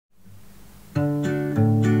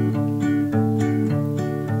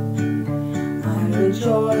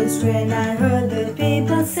rejoiced when I heard the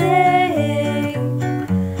people saying,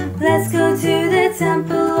 let's go to the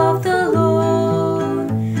temple of the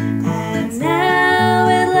Lord. And now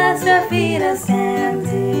at last our feet are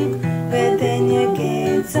standing within your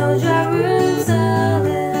gates, O Jerusalem,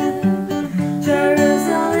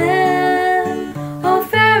 Jerusalem, O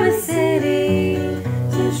fairest city,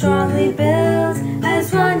 so strongly built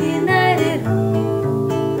as one united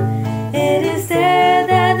whole. It is there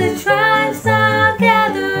that the tribes now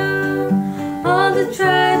gather, all the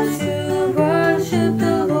tribes to worship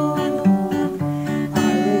the Lord.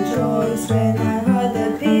 I rejoiced when I heard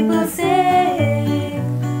the people sing,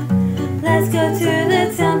 let's go to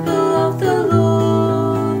the temple of the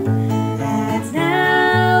Lord. And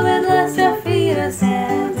now at last our feet are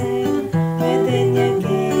standing within your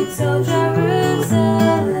gates, O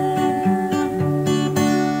Jerusalem.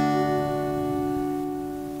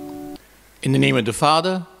 In the name of the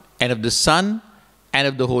Father, and of the Son, and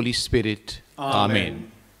of the Holy Spirit.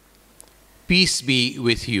 Amen. Peace be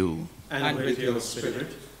with you. And with your spirit.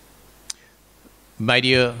 My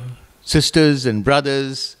dear sisters and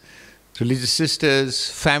brothers, religious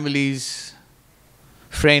sisters, families,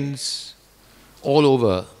 friends, all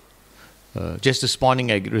over. Just this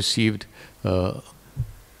morning I received,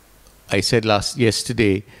 I said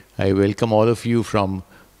yesterday, I welcome all of you from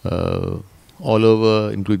all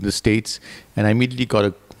over, including the States, and I immediately got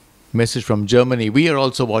a message from Germany. We are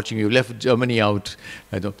also watching you. Left Germany out.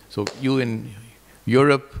 So you in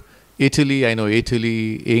Europe, Italy, I know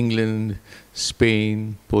Italy, England,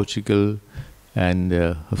 Spain, Portugal, and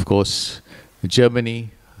of course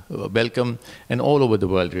Germany. Welcome, and all over the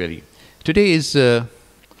world really. Today is, I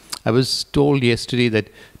was told yesterday that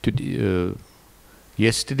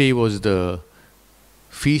yesterday was the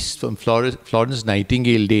feast from Florence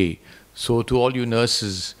Nightingale Day. So to all you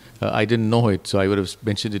nurses, I didn't know it, so I would have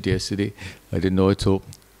mentioned it yesterday. I didn't know it, so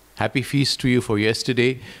happy feast to you for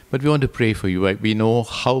yesterday. But we want to pray for you. We know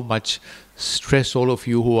how much stress all of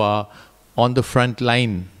you who are on the front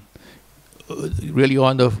line, really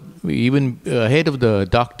even ahead of the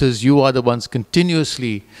doctors, you are the ones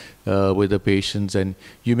continuously with the patients, and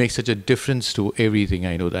you make such a difference to everything,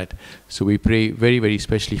 I know that. So we pray very, very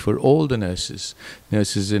specially for all the nurses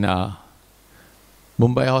in our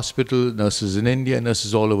Mumbai hospital, nurses in India,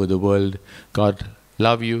 nurses all over the world. God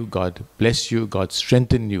love you, God bless you, God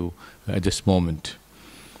strengthen you at this moment.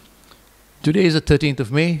 Today is the 13th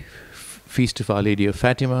of May, Feast of Our Lady of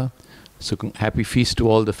Fatima. So happy feast to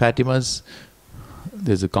all the Fatimas.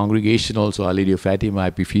 There's a congregation also, Our Lady of Fatima,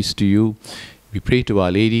 happy feast to you. We pray to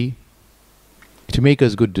Our Lady to make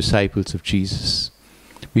us good disciples of Jesus.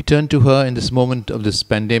 We turn to her in this moment of this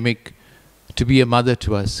pandemic to be a mother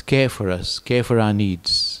to us, care for our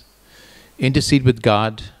needs. Intercede with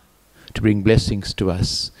God to bring blessings to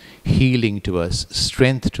us, healing to us,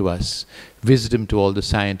 strength to us, wisdom to all the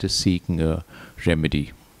scientists seeking a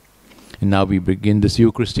remedy. And now we begin this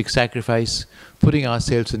Eucharistic sacrifice, putting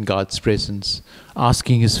ourselves in God's presence,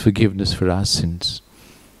 asking His forgiveness for our sins.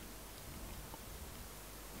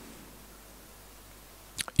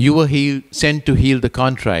 You were sent to heal the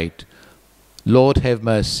contrite. Lord, have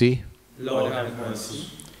mercy. Lord, have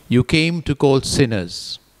mercy. You came to call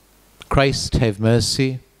sinners. Christ, have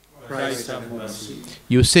mercy. Christ, have mercy.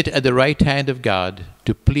 You sit at the right hand of God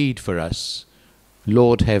to plead for us.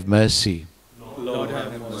 Lord, have mercy. Lord,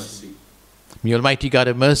 have mercy. May Almighty God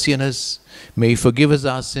have mercy on us. May He forgive us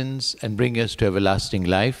our sins and bring us to everlasting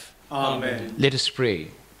life. Amen. Let us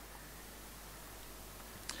pray.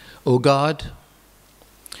 O God,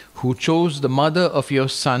 who chose the mother of your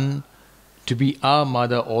Son to be our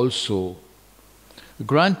mother also,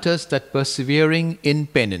 grant us that persevering in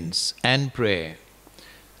penance and prayer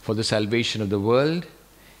for the salvation of the world,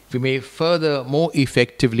 we may further more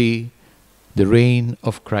effectively the reign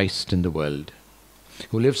of Christ in the world,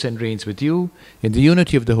 who lives and reigns with you in the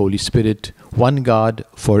unity of the Holy Spirit, one God,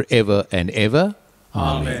 forever and ever.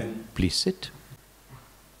 Amen. Amen. Please sit.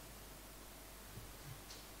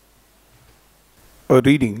 A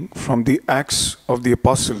reading from the Acts of the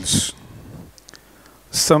Apostles.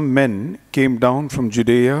 Some men came down from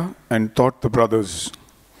Judea and taught the brothers,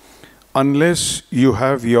 unless you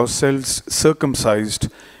have yourselves circumcised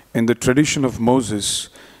in the tradition of Moses,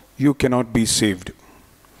 you cannot be saved.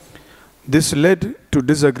 This led to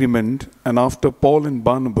disagreement, and after Paul and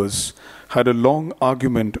Barnabas had a long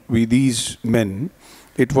argument with these men,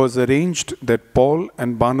 it was arranged that Paul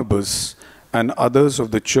and Barnabas and others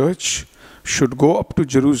of the church should go up to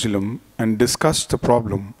Jerusalem and discuss the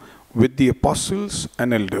problem with the apostles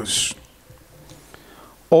and elders.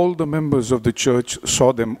 All the members of the church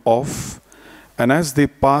saw them off, and as they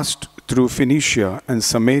passed through Phoenicia and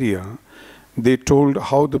Samaria, they told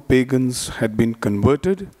how the pagans had been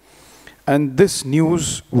converted, and this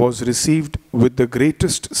news was received with the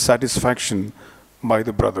greatest satisfaction by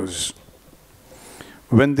the brothers.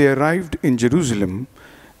 When they arrived in Jerusalem,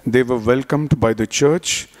 they were welcomed by the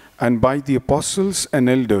church and by the apostles and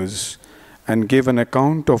elders, and gave an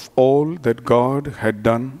account of all that God had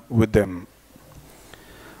done with them.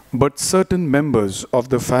 But certain members of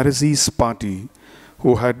the Pharisees' party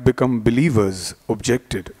who had become believers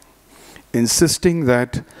objected, insisting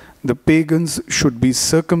that the pagans should be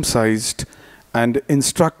circumcised and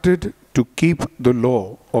instructed to keep the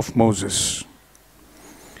law of Moses.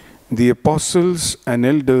 The apostles and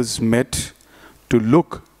elders met to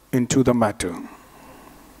look into the matter.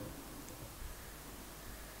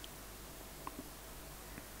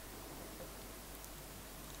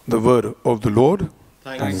 The word of the Lord.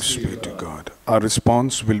 Thanks be to God. Our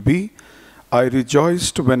response will be, I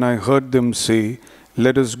rejoiced when I heard them say,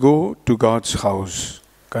 let us go to God's house.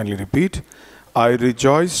 Kindly repeat. I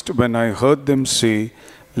rejoiced when I heard them say,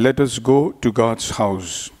 let us go to God's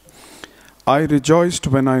house. I rejoiced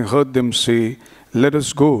when I heard them say, let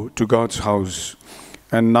us go to God's house.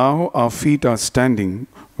 And now our feet are standing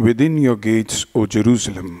within your gates, O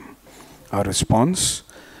Jerusalem. Our response,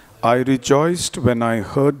 I rejoiced when I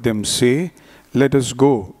heard them say, let us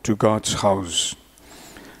go to God's house.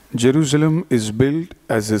 Jerusalem is built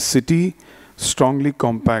as a city, strongly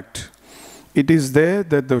compact. It is there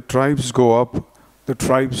that the tribes go up, the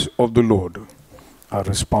tribes of the Lord. Our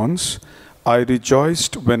response, I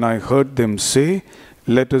rejoiced when I heard them say,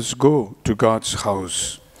 let us go to God's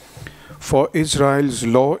house. For Israel's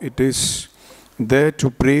law it is, there to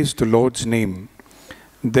praise the Lord's name.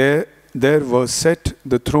 There were set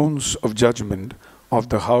the thrones of judgment of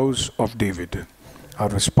the house of David. Our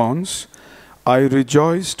response, I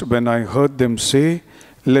rejoiced when I heard them say,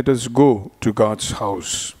 let us go to God's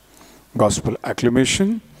house. Gospel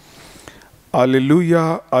acclamation.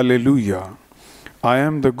 Alleluia, alleluia. I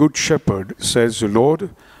am the good shepherd, says the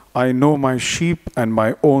Lord. I know my sheep and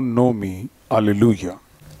my own know me. Alleluia.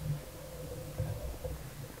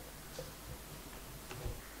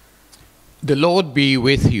 The Lord be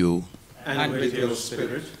with you. And with your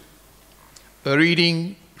spirit. A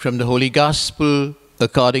reading from the Holy Gospel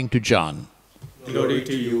according to John. Glory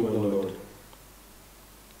to you, O Lord.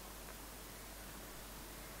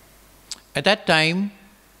 At that time,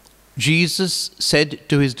 Jesus said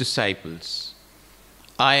to his disciples,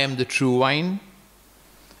 I am the true wine,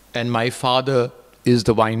 and my Father is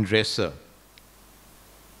the vine dresser.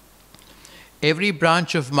 Every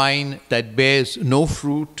branch of mine that bears no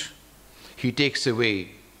fruit, he takes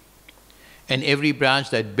away, and every branch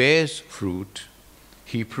that bears fruit,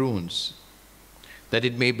 he prunes, that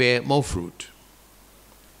it may bear more fruit.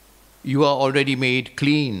 You are already made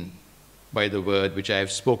clean by the word which I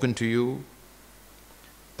have spoken to you.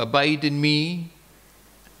 Abide in me,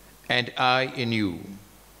 and I in you.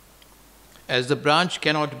 As the branch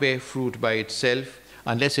cannot bear fruit by itself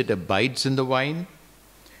unless it abides in the vine,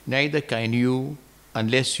 neither can you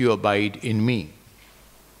unless you abide in me.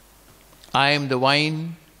 I am the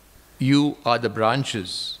vine, you are the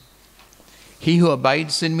branches. He who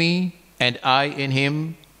abides in me, and I in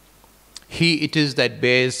him, he it is that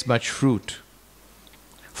bears much fruit.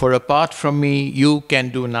 For apart from me, you can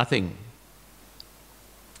do nothing.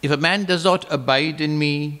 If a man does not abide in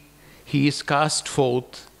me, he is cast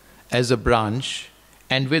forth as a branch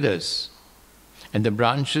and withers, and the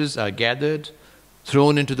branches are gathered,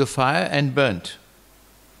 thrown into the fire and burnt.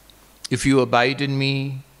 If you abide in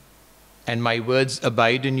me, and my words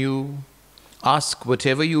abide in you, ask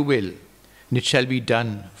whatever you will, and it shall be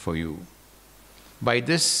done for you. By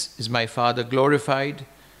this is my Father glorified,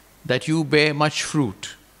 that you bear much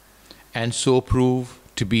fruit, and so prove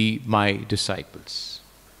to be my disciples.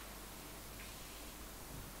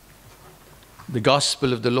 The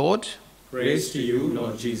Gospel of the Lord. Praise to you,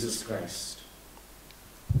 Lord Jesus Christ.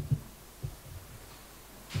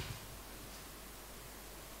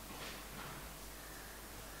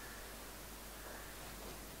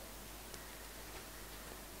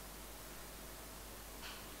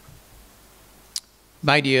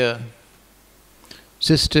 My dear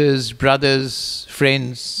sisters, brothers,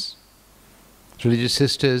 friends, religious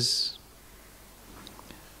sisters,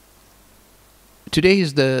 today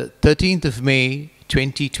is the 13th of May,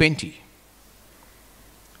 2020.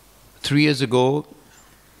 3 years ago,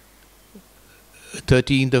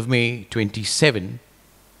 13th of May, 27,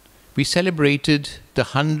 we celebrated the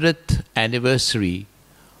 100th anniversary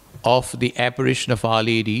of the apparition of Our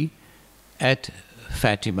Lady at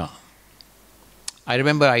Fatima. I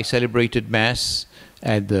remember I celebrated Mass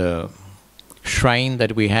at the shrine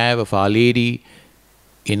that we have of Our Lady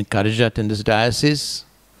in Karjat in this diocese.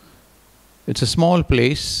 It's a small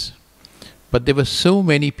place, but there were so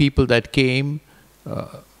many people that came.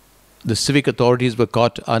 The civic authorities were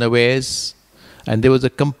caught unawares, and there was a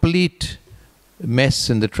complete mess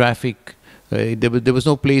in the traffic. There was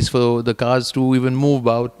no place for the cars to even move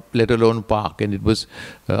out, let alone park. And it was,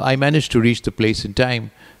 I managed to reach the place in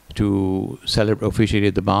time to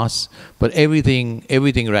officiate the Mass, but everything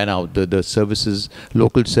ran out. The services,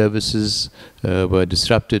 local services were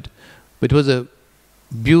disrupted. It was a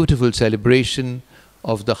beautiful celebration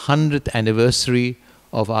of the 100th anniversary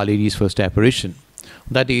of Our Lady's first apparition.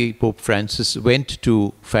 That day, Pope Francis went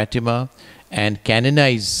to Fatima and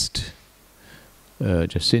canonized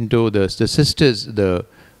Jacinto, the sisters, the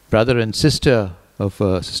brother and sister of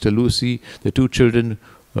Sister Lucy, the two children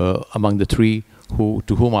among the three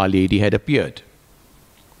to whom Our Lady had appeared.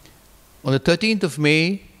 On the 13th of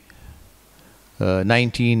May,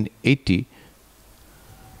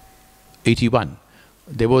 1981,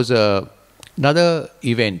 there was another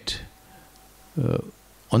event.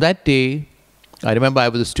 On that day, I remember I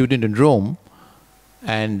was a student in Rome,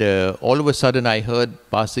 and all of a sudden I heard,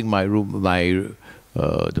 passing my room,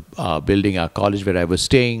 our building, our college where I was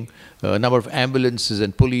staying, a number of ambulances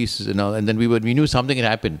and police and all, and then we knew something had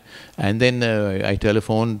happened. And then I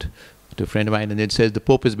telephoned to a friend of mine, and it says the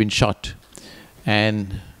Pope has been shot,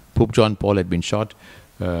 and Pope John Paul had been shot.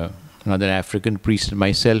 Another African priest and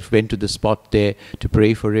myself went to the spot there to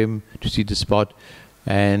pray for him, to see the spot.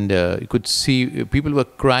 And you could see people were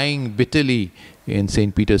crying bitterly in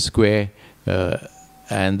St. Peter's Square,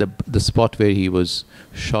 and the spot where he was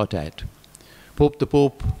shot at. The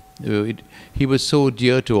Pope, he was so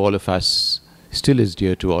dear to all of us, still is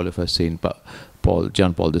dear to all of us, St.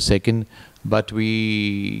 John Paul II. But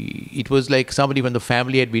it was like somebody from the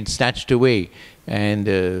family had been snatched away, and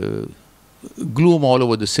gloom all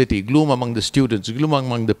over the city, gloom among the students, gloom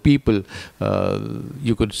among the people.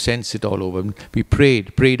 You could sense it all over. We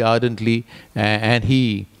prayed ardently, and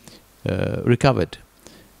he recovered.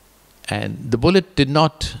 And the bullet did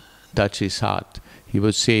not touch his heart. He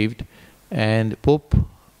was saved. And Pope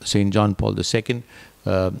St. John Paul II,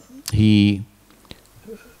 he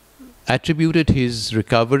attributed his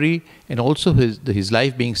recovery and also his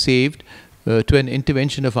life being saved to an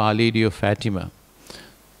intervention of Our Lady of Fatima.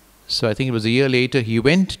 So I think it was a year later, he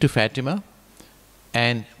went to Fatima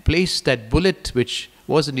and placed that bullet, which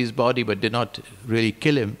was in his body but did not really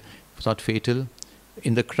kill him, it was not fatal,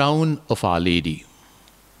 in the crown of Our Lady.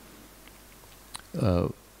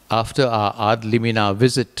 After our Ad Limina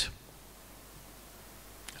visit,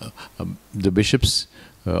 the bishops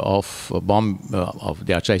of the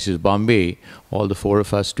Archdiocese of Bombay, all the four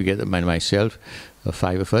of us together, and myself,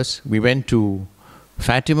 5 of us, we went to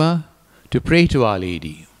Fatima to pray to Our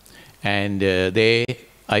Lady. And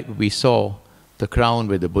we saw the crown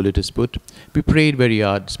where the bullet is put. We prayed very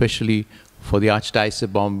hard, especially for the Archdiocese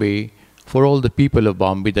of Bombay, for all the people of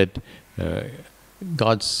Bombay, that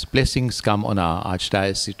God's blessings come on our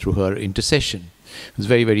Archdiocese through her intercession. It was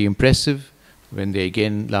very, very impressive when they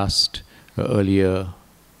again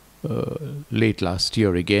late last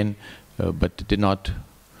year again, but did not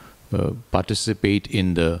participate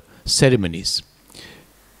in the ceremonies.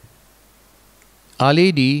 Our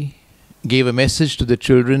Lady gave a message to the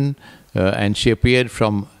children, and she appeared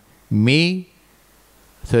from May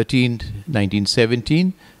 13,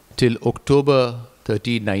 1917 till October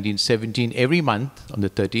 13, 1917, every month on the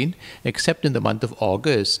 13th, except in the month of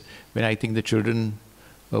August, when I think the children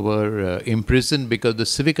were imprisoned because the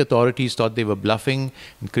civic authorities thought they were bluffing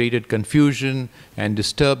and created confusion and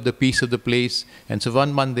disturbed the peace of the place. And so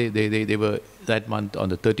one month they were, that month on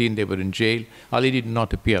the 13th, they were in jail. Our Lady did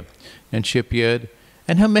not appear, and she appeared.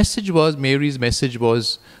 And her message was, Mary's message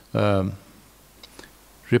was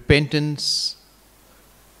repentance,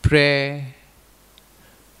 prayer,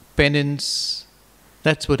 penance.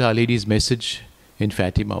 That's what Our Lady's message in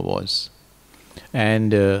Fatima was.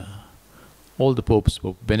 And all the popes,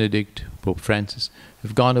 Pope Benedict, Pope Francis,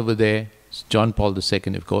 have gone over there, John Paul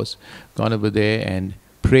II, of course, gone over there and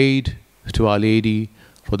prayed to Our Lady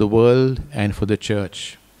for the world and for the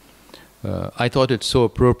Church. I thought it so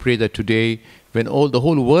appropriate that today, when the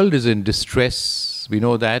whole world is in distress, we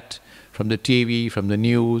know that from the TV, from the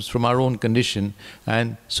news, from our own condition,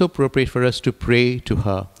 and so appropriate for us to pray to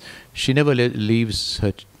her. She never leaves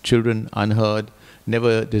her children unheard,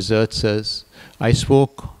 never deserts us. I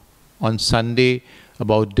spoke on Sunday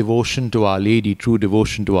about devotion to Our Lady. True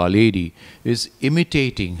devotion to Our Lady is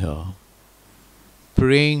imitating her,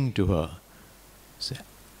 praying to her,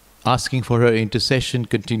 asking for her intercession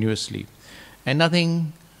continuously. And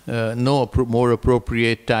nothing, no more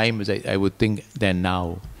appropriate time, as I would think, than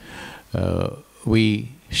now.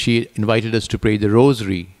 she invited us to pray the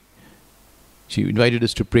Rosary. She invited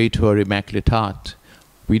us to pray to her Immaculate Heart.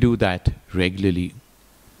 We do that regularly.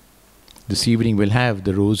 This evening we'll have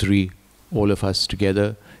the Rosary, all of us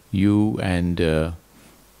together, you and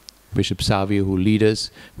Bishop Savio who lead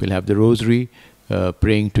us. We'll have the Rosary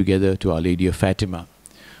praying together to Our Lady of Fatima.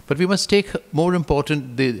 But we must take more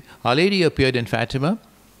important, Our Lady appeared in Fatima,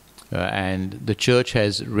 and the Church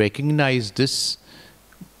has recognized this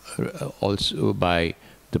also by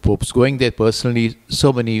the Popes going there personally.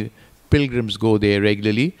 So many pilgrims go there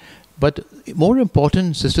regularly. But more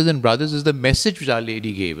important, sisters and brothers, is the message which Our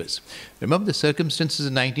Lady gave us. Remember the circumstances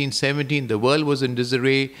in 1917, the world was in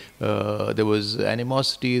disarray, there was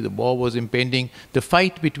animosity, the war was impending, the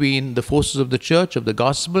fight between the forces of the Church, of the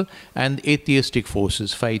Gospel, and atheistic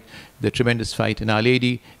forces, the tremendous fight. And Our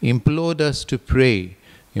Lady implored us to pray,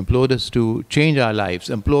 implored us to change our lives,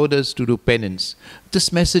 implored us to do penance.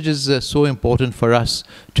 This message is so important for us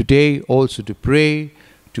today also, to pray,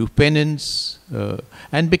 to penance,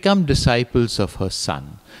 and become disciples of her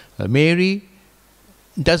Son. Mary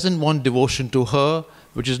doesn't want devotion to her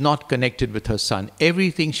which is not connected with her Son.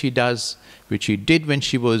 Everything she does, which she did when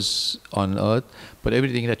she was on earth, but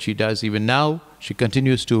everything that she does even now, she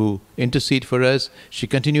continues to intercede for us. She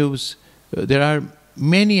continues, there are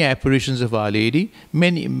many apparitions of Our Lady,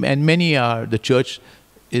 many are the Church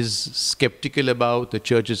is skeptical about. The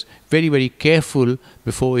Church is very, very careful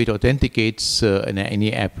before it authenticates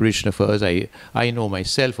any apparition of hers. I know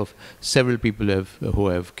myself of several people who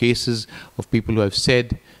have cases of people who have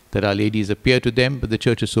said that Our Lady has appeared to them, but the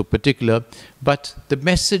Church is so particular. But the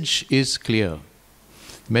message is clear.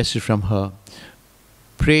 The message from her: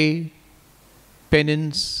 pray,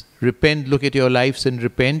 penance, repent, look at your lives and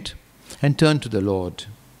repent, and turn to the Lord.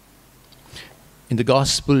 In the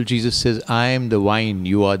Gospel, Jesus says, I am the vine,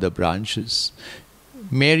 you are the branches.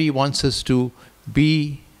 Mary wants us to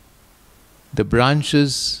be the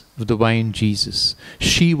branches of the vine, Jesus.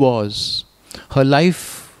 She was. Her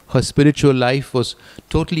life, her spiritual life was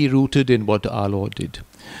totally rooted in what our Lord did.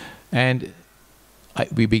 And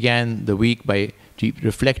we began the week by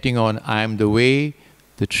reflecting on, I am the way,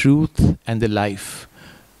 the truth, and the life.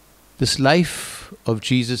 This life of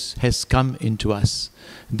Jesus has come into us.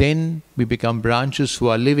 Then we become branches who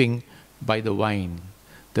are living by the vine.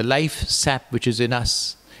 The life sap which is in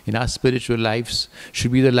us, in our spiritual lives,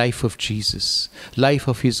 should be the life of Jesus, life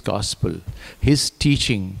of His gospel, His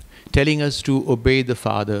teaching, telling us to obey the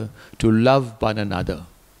Father, to love one another.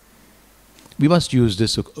 We must use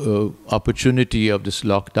this opportunity of this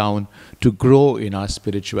lockdown to grow in our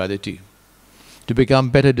spirituality, to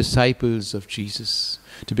become better disciples of Jesus,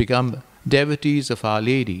 to become devotees of Our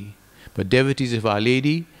Lady. But devotees of Our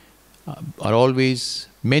Lady are always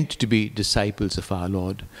meant to be disciples of our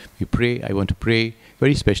Lord. We pray, I want to pray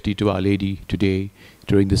very specially to Our Lady today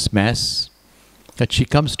during this Mass, that she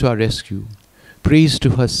comes to our rescue, prays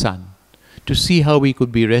to her Son, to see how we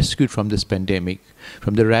could be rescued from this pandemic,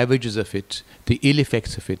 from the ravages of it, the ill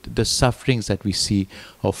effects of it, the sufferings that we see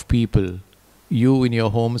of people. You in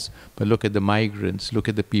your homes, but look at the migrants, look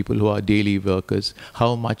at the people who are daily workers,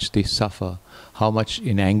 how much they suffer, how much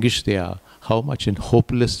in anguish they are, how much in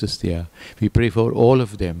hopelessness they are. We pray for all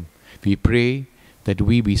of them. We pray that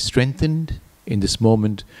we be strengthened in this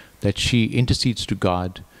moment, that she intercedes to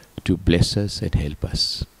God to bless us and help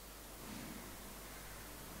us.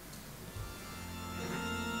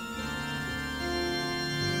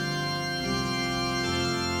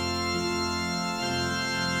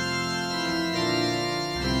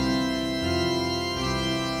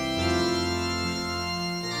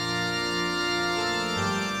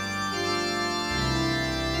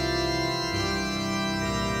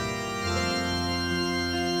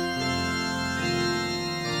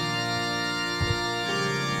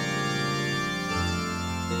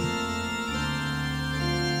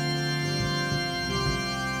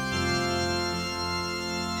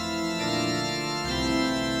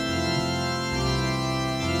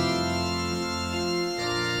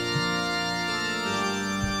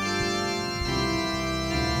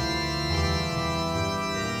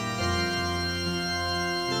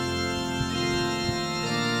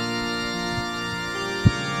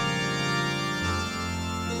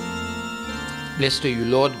 Blessed are you,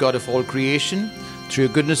 Lord God of all creation. Through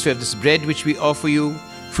your goodness we have this bread which we offer you,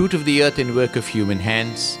 fruit of the earth and work of human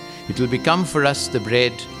hands. It will become for us the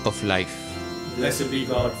bread of life. Blessed be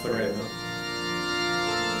God forever.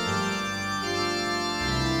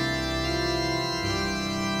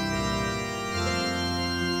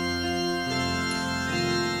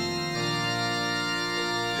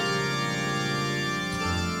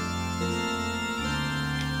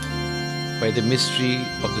 by the mystery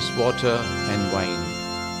of this water and wine,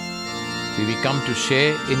 may we come to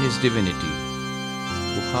share in His divinity,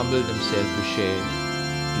 who humbled Himself to share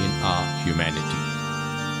in our humanity.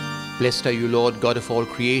 Blessed are you, Lord, God of all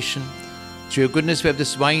creation. Through your goodness we have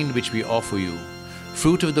this wine which we offer you,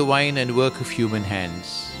 fruit of the vine and work of human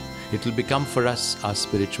hands. It will become for us our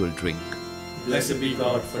spiritual drink. Blessed be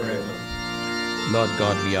God forever. Lord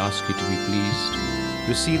God, we ask you to be pleased.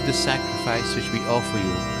 Receive the sacrifice which we offer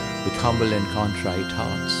you with humble and contrite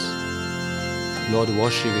hearts. Lord,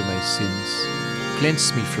 wash away my sins.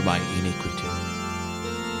 Cleanse me from my iniquity.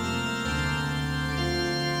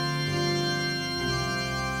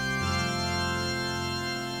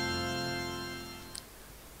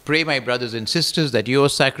 Pray, my brothers and sisters, that your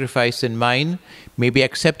sacrifice and mine may be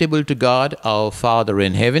acceptable to God, our Father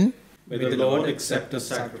in heaven. May the Lord accept the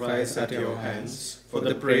sacrifice at your hands for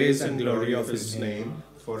the praise and glory of His name,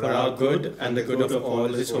 for our good and the good of all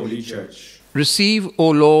His holy church. Receive, O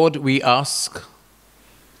Lord, we ask,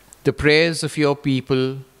 the prayers of your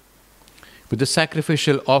people with the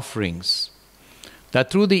sacrificial offerings,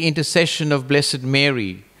 that through the intercession of Blessed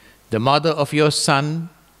Mary, the mother of your Son,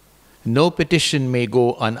 no petition may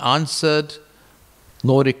go unanswered,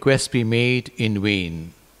 nor request be made in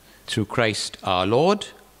vain. Through Christ our Lord.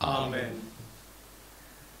 Amen.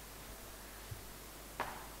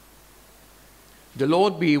 The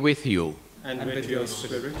Lord be with you. And with your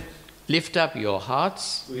spirit, Lift up your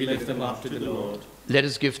hearts. we lift them up to the Lord. Let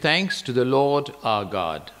us give thanks to the Lord our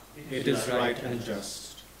God. It is right and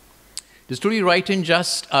just. It is truly right and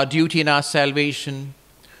just, our duty in our salvation,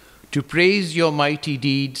 to praise your mighty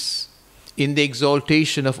deeds in the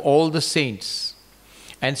exaltation of all the saints,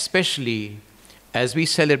 and especially as we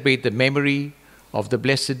celebrate the memory of the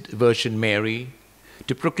Blessed Virgin Mary,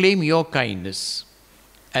 to proclaim your kindness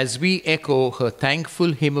as we echo her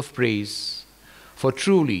thankful hymn of praise. For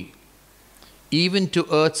truly, even to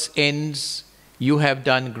earth's ends you have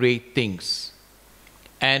done great things,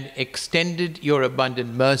 and extended your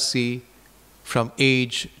abundant mercy from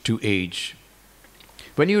age to age.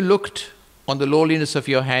 When you looked on the lowliness of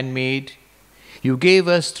your handmaid, you gave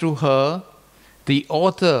us through her, the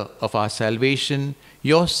author of our salvation,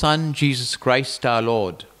 your Son, Jesus Christ our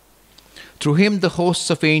Lord. Through him the hosts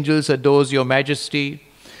of angels adores your majesty,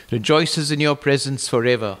 rejoices in your presence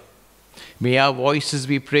forever. May our voices,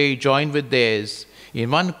 we pray, join with theirs in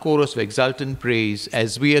one chorus of exultant praise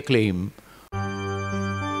as we acclaim,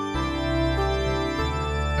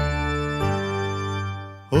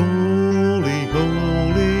 Holy,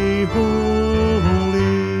 holy, holy,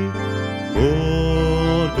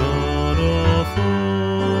 Lord God of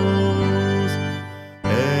hosts.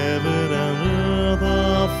 Heaven and earth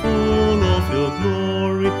are full of your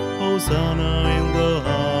glory. Hosanna in the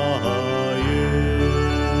highest.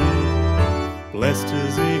 Blessed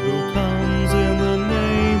is he who comes in the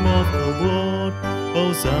name of the Lord.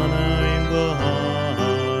 Hosanna in the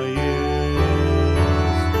highest.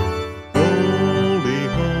 Holy,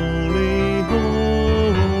 holy,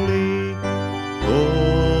 holy,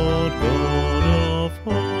 Lord God of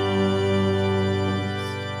hosts.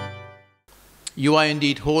 You are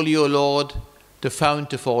indeed holy, O Lord, the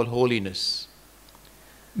fount of all holiness.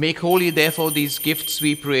 Make holy, therefore, these gifts,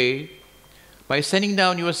 we pray, by sending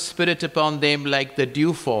down your Spirit upon them like the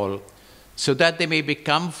dewfall, so that they may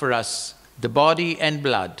become for us the body and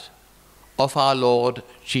blood of our Lord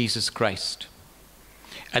Jesus Christ.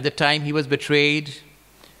 At the time he was betrayed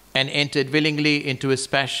and entered willingly into his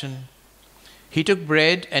passion, he took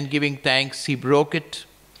bread, and giving thanks, he broke it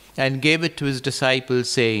and gave it to his disciples,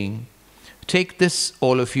 saying, "Take this,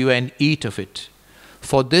 all of you, and eat of it,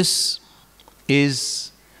 for this is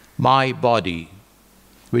my body,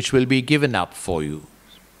 which will be given up for you."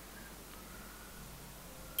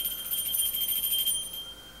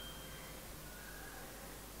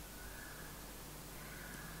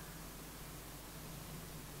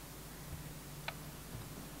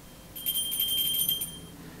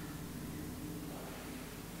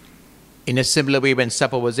 In a similar way, when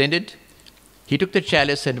supper was ended, he took the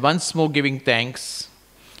chalice, and once more giving thanks,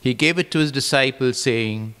 he gave it to his disciples,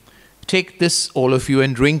 saying, "Take this, all of you,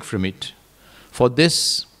 and drink from it, for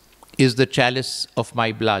this is the chalice of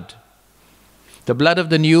my blood, the blood of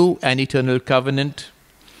the new and eternal covenant,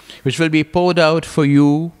 which will be poured out for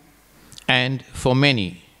you and for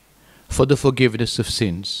many for the forgiveness of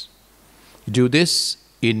sins. Do this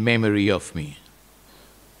in memory of me."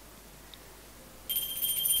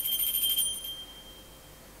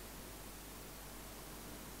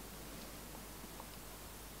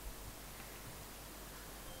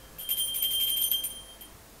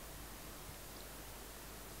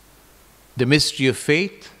 The mystery of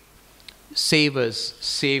faith. Save us,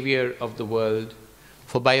 Saviour of the world,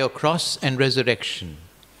 for by your cross and resurrection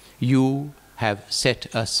you have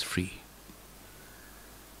set us free.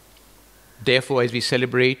 Therefore, as we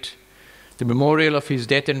celebrate the memorial of his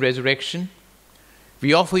death and resurrection,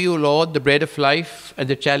 we offer you, Lord, the bread of life and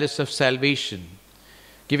the chalice of salvation,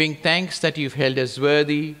 giving thanks that you've held us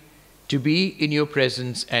worthy to be in your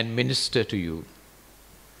presence and minister to you.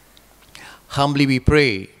 Humbly we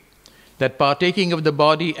pray that partaking of the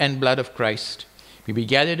body and blood of Christ, we be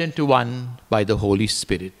gathered into one by the Holy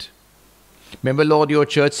Spirit. Remember, Lord, your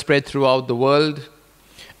church spread throughout the world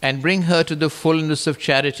and bring her to the fullness of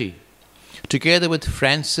charity, together with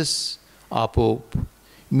Francis, our Pope,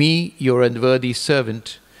 me, your unworthy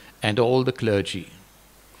servant, and all the clergy.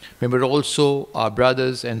 Remember also our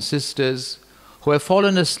brothers and sisters who have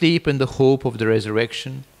fallen asleep in the hope of the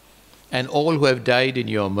resurrection, and all who have died in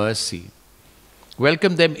your mercy.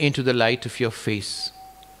 Welcome them into the light of your face.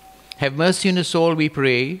 Have mercy on us all, we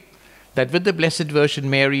pray, that with the Blessed Virgin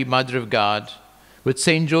Mary, Mother of God, with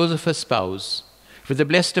Saint Joseph, her spouse, with the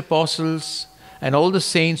blessed apostles, and all the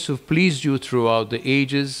saints who have pleased you throughout the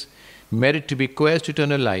ages, merit to be co-heirs to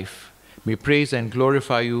eternal life, we praise and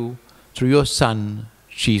glorify you through your Son,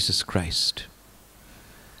 Jesus Christ.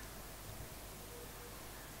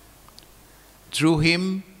 Through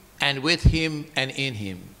him, and with him, and in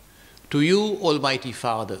him, to you, Almighty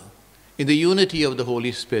Father, in the unity of the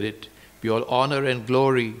Holy Spirit, be all honor and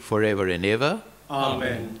glory forever and ever.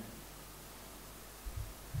 Amen.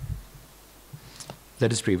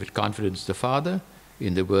 Let us pray with confidence the Father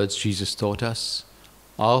in the words Jesus taught us.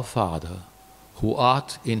 Our Father, who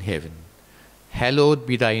art in heaven, hallowed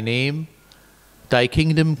be thy name. Thy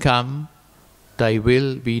kingdom come, thy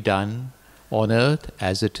will be done, on earth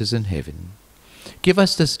as it is in heaven. Give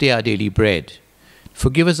us this day our daily bread.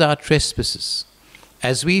 Forgive us our trespasses,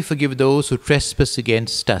 as we forgive those who trespass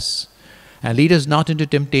against us. And lead us not into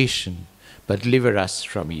temptation, but deliver us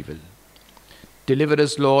from evil. Deliver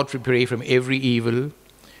us, Lord, we pray, from every evil.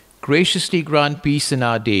 Graciously grant peace in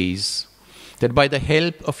our days, that by the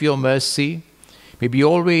help of your mercy may be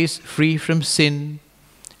always free from sin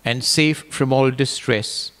and safe from all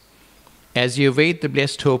distress, as you await the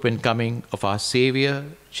blessed hope and coming of our Saviour,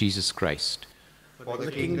 Jesus Christ. For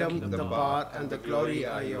the kingdom, the power, and the glory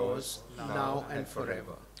are yours, now and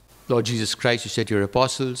forever. Lord Jesus Christ, you said to your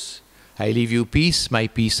apostles, I leave you peace, my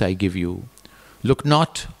peace I give you. Look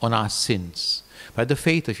not on our sins, but the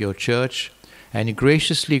faith of your church, and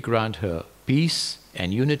graciously grant her peace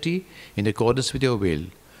and unity in accordance with your will,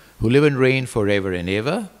 who live and reign forever and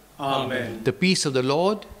ever. Amen. The peace of the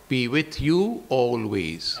Lord be with you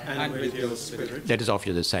always. And with your spirit. Let us offer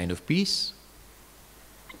you the sign of peace.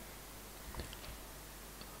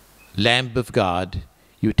 Lamb of God,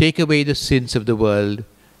 you take away the sins of the world,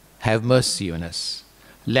 have mercy on us.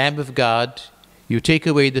 Lamb of God, you take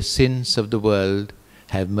away the sins of the world,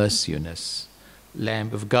 have mercy on us.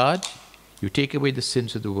 Lamb of God, you take away the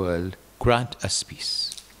sins of the world, grant us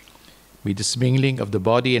peace. May this mingling of the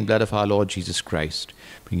body and blood of our Lord Jesus Christ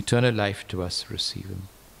bring eternal life to us. Receive him.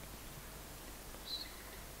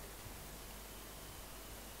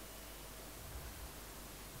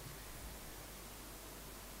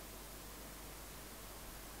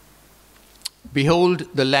 Behold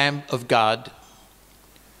the Lamb of God.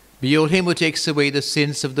 Behold him who takes away the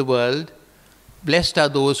sins of the world. Blessed are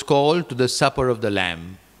those called to the supper of the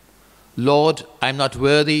Lamb. Lord, I am not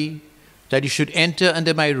worthy that you should enter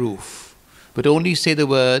under my roof, but only say the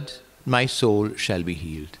word, my soul shall be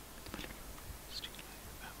healed.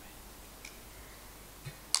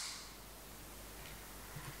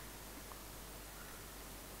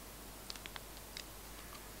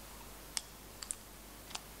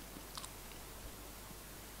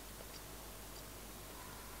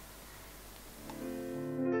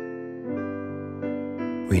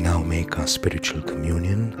 We now make our spiritual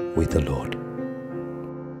communion with the Lord.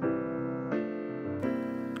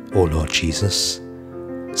 O Lord Jesus,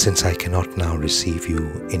 since I cannot now receive you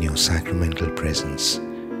in your sacramental presence,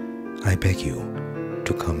 I beg you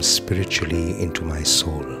to come spiritually into my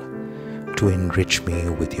soul, to enrich me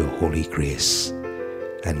with your holy grace,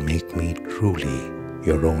 and make me truly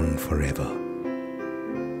your own forever.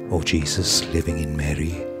 O Jesus, living in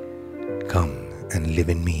Mary, come and live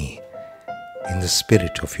in me, in the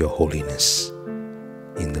spirit of your holiness,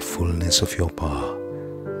 in the fullness of your power,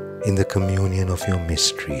 in the communion of your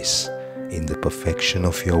mysteries, in the perfection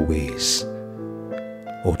of your ways.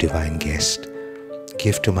 O divine guest,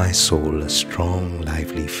 give to my soul a strong,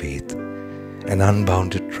 lively faith, an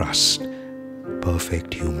unbounded trust,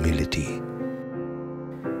 perfect humility,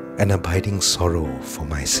 an abiding sorrow for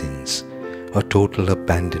my sins, a total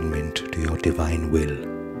abandonment to your divine will,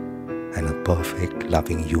 and a perfect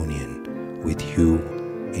loving union with you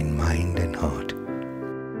in mind and heart.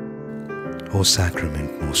 O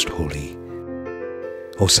Sacrament most holy,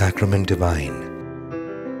 O Sacrament divine,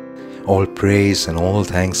 all praise and all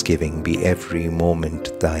thanksgiving be every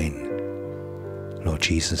moment thine. Lord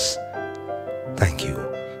Jesus, thank you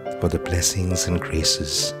for the blessings and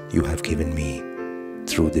graces you have given me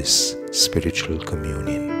through this spiritual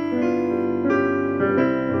communion.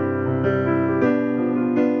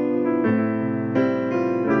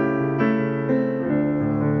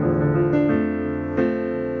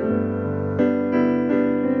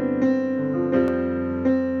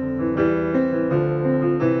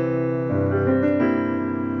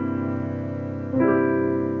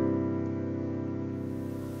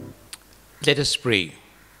 Let us pray.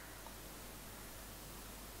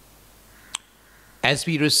 As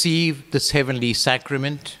we receive this heavenly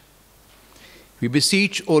sacrament, we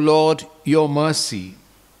beseech, O Lord, your mercy,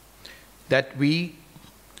 that we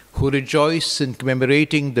who rejoice in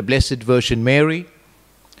commemorating the Blessed Virgin Mary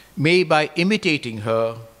may, by imitating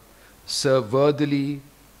her, serve worthily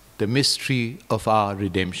the mystery of our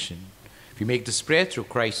redemption. We make this prayer through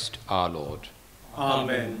Christ our Lord.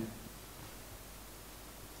 Amen.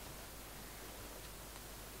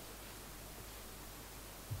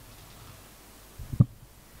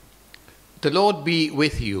 The Lord be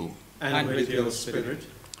with you. And with your spirit.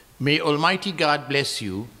 May Almighty God bless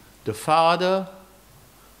you, the Father,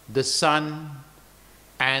 the Son,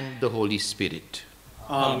 and the Holy Spirit.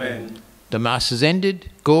 Amen. The Mass is ended.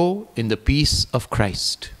 Go in the peace of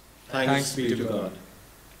Christ. Thanks be to God.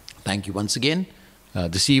 Thank you once again.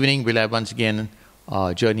 This evening we'll have once again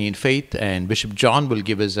our journey in faith, and Bishop John will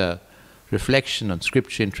give us a reflection on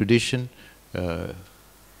scripture and tradition.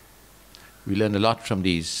 We learn a lot from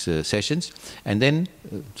these sessions. And then,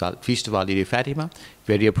 Feast of Our Lady of Fatima,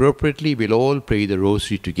 very appropriately, we'll all pray the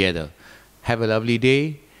Rosary together. Have a lovely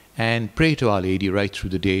day and pray to Our Lady right through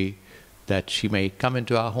the day that she may come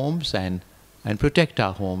into our homes and protect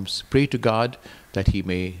our homes. Pray to God that He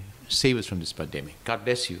may save us from this pandemic. God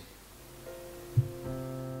bless you.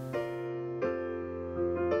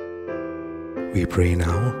 We pray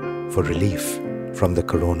now for relief from the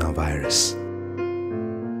coronavirus.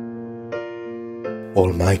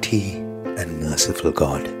 Almighty and merciful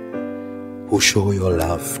God, who show your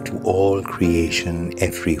love to all creation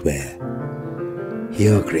everywhere,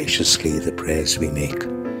 hear graciously the prayers we make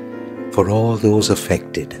for all those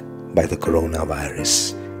affected by the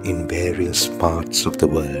coronavirus in various parts of the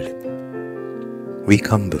world. We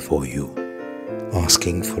come before you,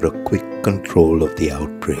 asking for a quick control of the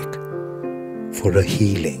outbreak, for a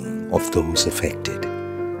healing of those affected,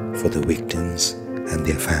 for the victims and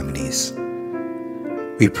their families.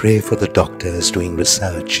 We pray for the doctors doing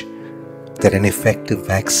research that an effective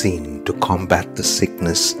vaccine to combat the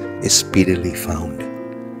sickness is speedily found.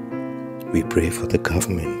 We pray for the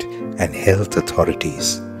government and health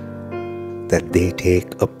authorities that they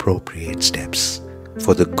take appropriate steps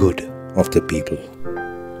for the good of the people.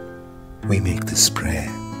 We make this prayer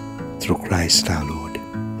through Christ our Lord.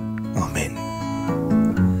 Amen.